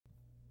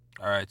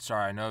All right,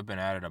 sorry. I know I've been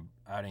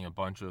adding a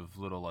bunch of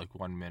little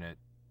 1 minute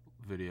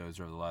videos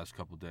over the last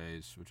couple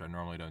days, which I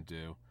normally don't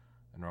do.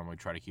 I normally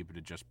try to keep it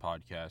to just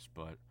podcast,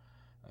 but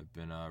I've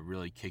been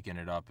really kicking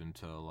it up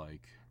into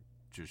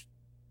just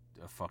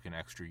a fucking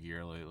extra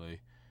gear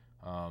lately.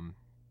 Um,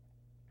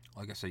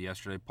 like I said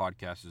yesterday,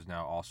 podcast is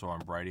now also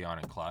on Brighteon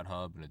and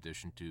CloudHub, in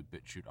addition to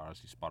BitChute,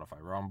 Odyssey,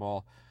 Spotify,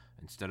 Rumble.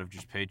 Instead of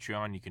just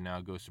Patreon, you can now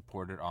go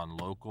support it on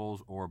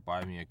Locals or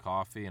Buy Me a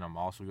Coffee, and I'm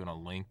also going to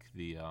link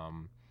the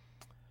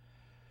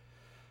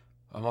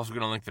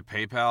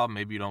PayPal.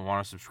 Maybe you don't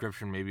want a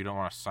subscription. Maybe you don't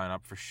want to sign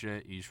up for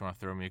shit. You just want to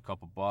throw me a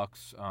couple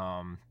bucks.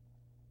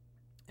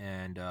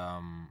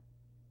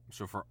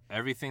 So for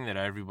everything that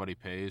everybody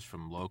pays,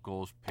 from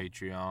Locals,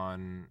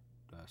 Patreon,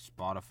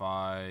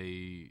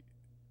 Spotify,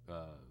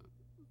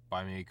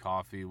 Buy Me a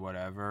Coffee,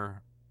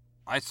 whatever,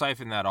 I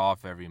siphon that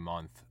off every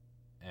month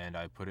and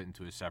I put it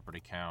into a separate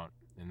account,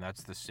 and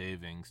that's the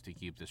savings to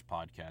keep this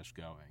podcast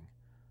going.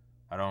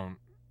 I don't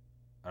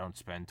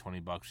spend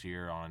 $20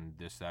 here on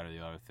this, that, or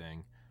the other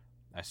thing.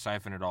 I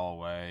siphon it all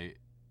away,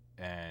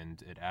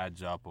 and it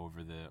adds up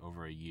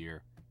over a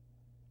year.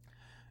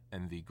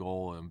 And the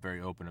goal, I'm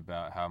very open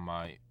about how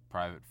my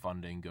private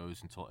funding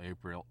goes until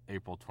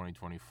April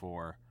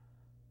 2024.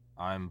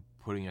 I'm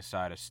putting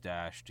aside a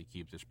stash to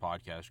keep this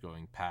podcast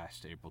going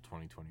past April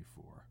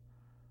 2024.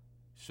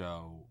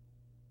 So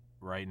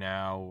right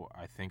now,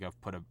 I think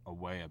I've put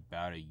away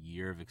about a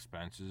year of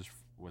expenses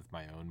with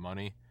my own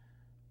money,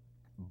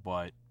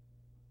 but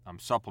I'm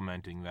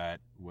supplementing that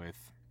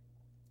with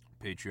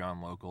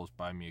Patreon, Locals,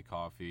 Buy Me a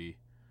Coffee,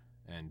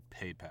 and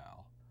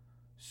PayPal.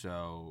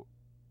 So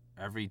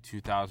every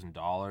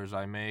 $2,000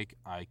 I make,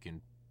 I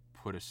can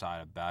put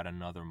aside about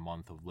another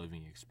month of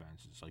living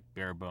expenses, like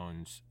bare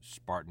bones,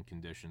 Spartan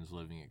conditions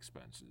living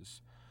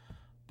expenses.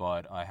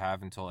 But I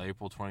have until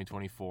April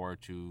 2024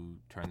 to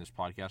turn this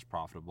podcast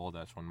profitable.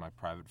 That's when my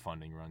private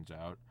funding runs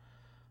out.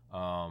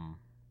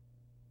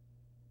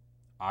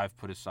 I've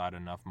put aside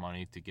enough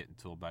money to get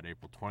until about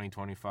April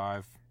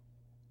 2025.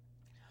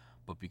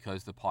 But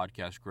because the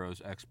podcast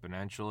grows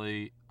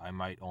exponentially, I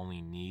might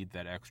only need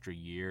that extra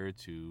year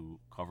to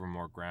cover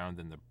more ground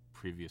than the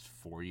previous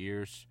 4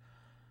 years.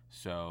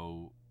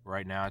 So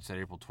right now it's at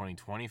April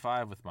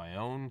 2025 with my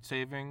own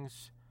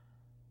savings.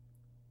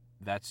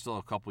 That's still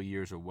a couple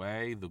years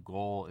away. The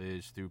goal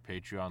is through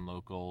Patreon,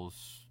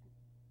 Locals,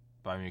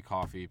 Buy Me a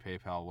Coffee,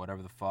 PayPal,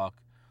 whatever the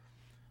fuck.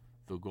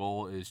 The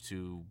goal is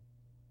to,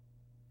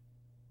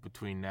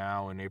 between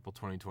now and April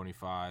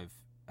 2025,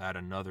 add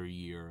another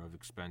year of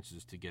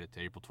expenses to get it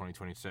to April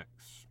 2026.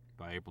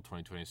 By April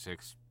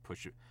 2026,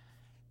 push it,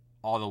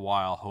 all the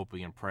while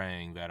hoping and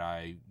praying that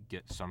I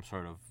get some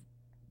sort of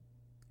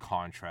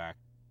contract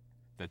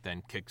that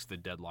then kicks the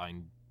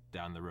deadline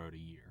down the road a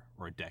year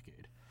or a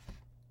decade.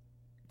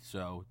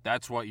 So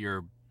that's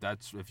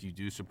if you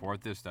do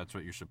support this, that's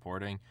what you're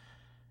supporting.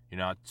 You're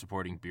not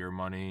supporting beer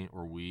money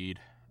or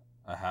weed.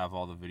 I have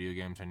all the video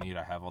games I need.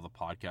 I have all the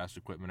podcast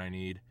equipment I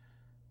need.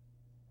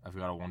 I've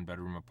got a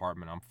 1-bedroom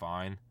apartment. I'm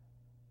fine.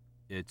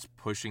 It's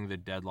pushing the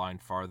deadline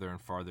farther and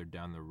farther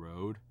down the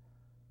road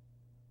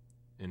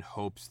in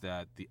hopes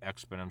that the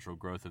exponential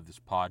growth of this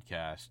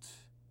podcast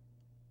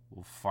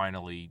will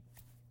finally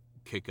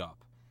kick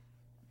up.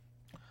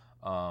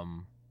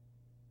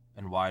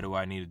 And why do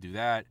I need to do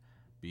that?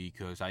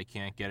 Because I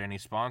can't get any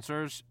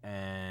sponsors,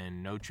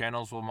 and no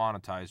channels will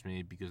monetize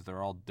me because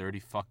they're all dirty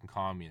fucking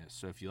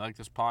communists. So if you like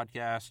this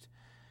podcast,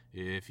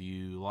 if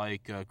you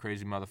like a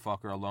crazy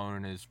motherfucker alone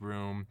in his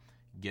room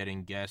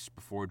getting guests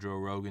before Joe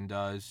Rogan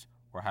does,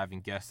 or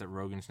having guests that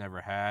Rogan's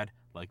never had,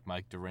 like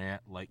Mike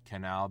Durant, like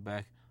Ken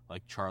Albeck,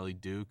 like Charlie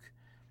Duke,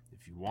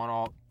 if you want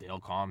all Dale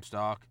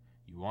Comstock,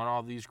 you want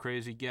all these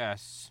crazy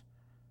guests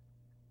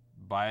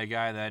by a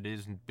guy that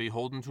is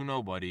beholden to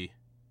nobody,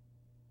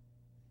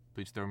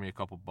 please throw me a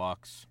couple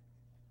bucks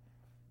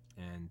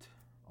and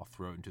I'll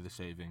throw it into the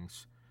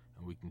savings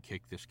and we can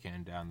kick this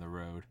can down the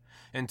road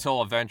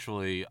until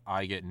eventually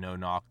I get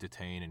no-knock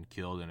detained and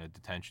killed in a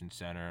detention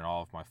center and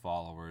all of my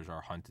followers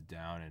are hunted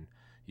down and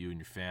you and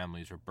your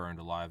families are burned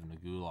alive in a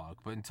gulag.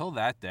 But until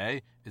that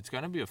day, it's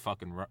going to be a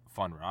fucking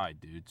fun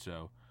ride, dude.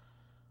 So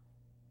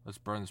let's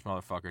burn this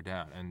motherfucker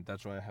down. And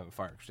that's why I have a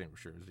fire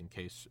extinguisher, is in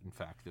case, in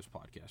fact, this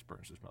podcast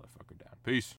burns this motherfucker down. Peace.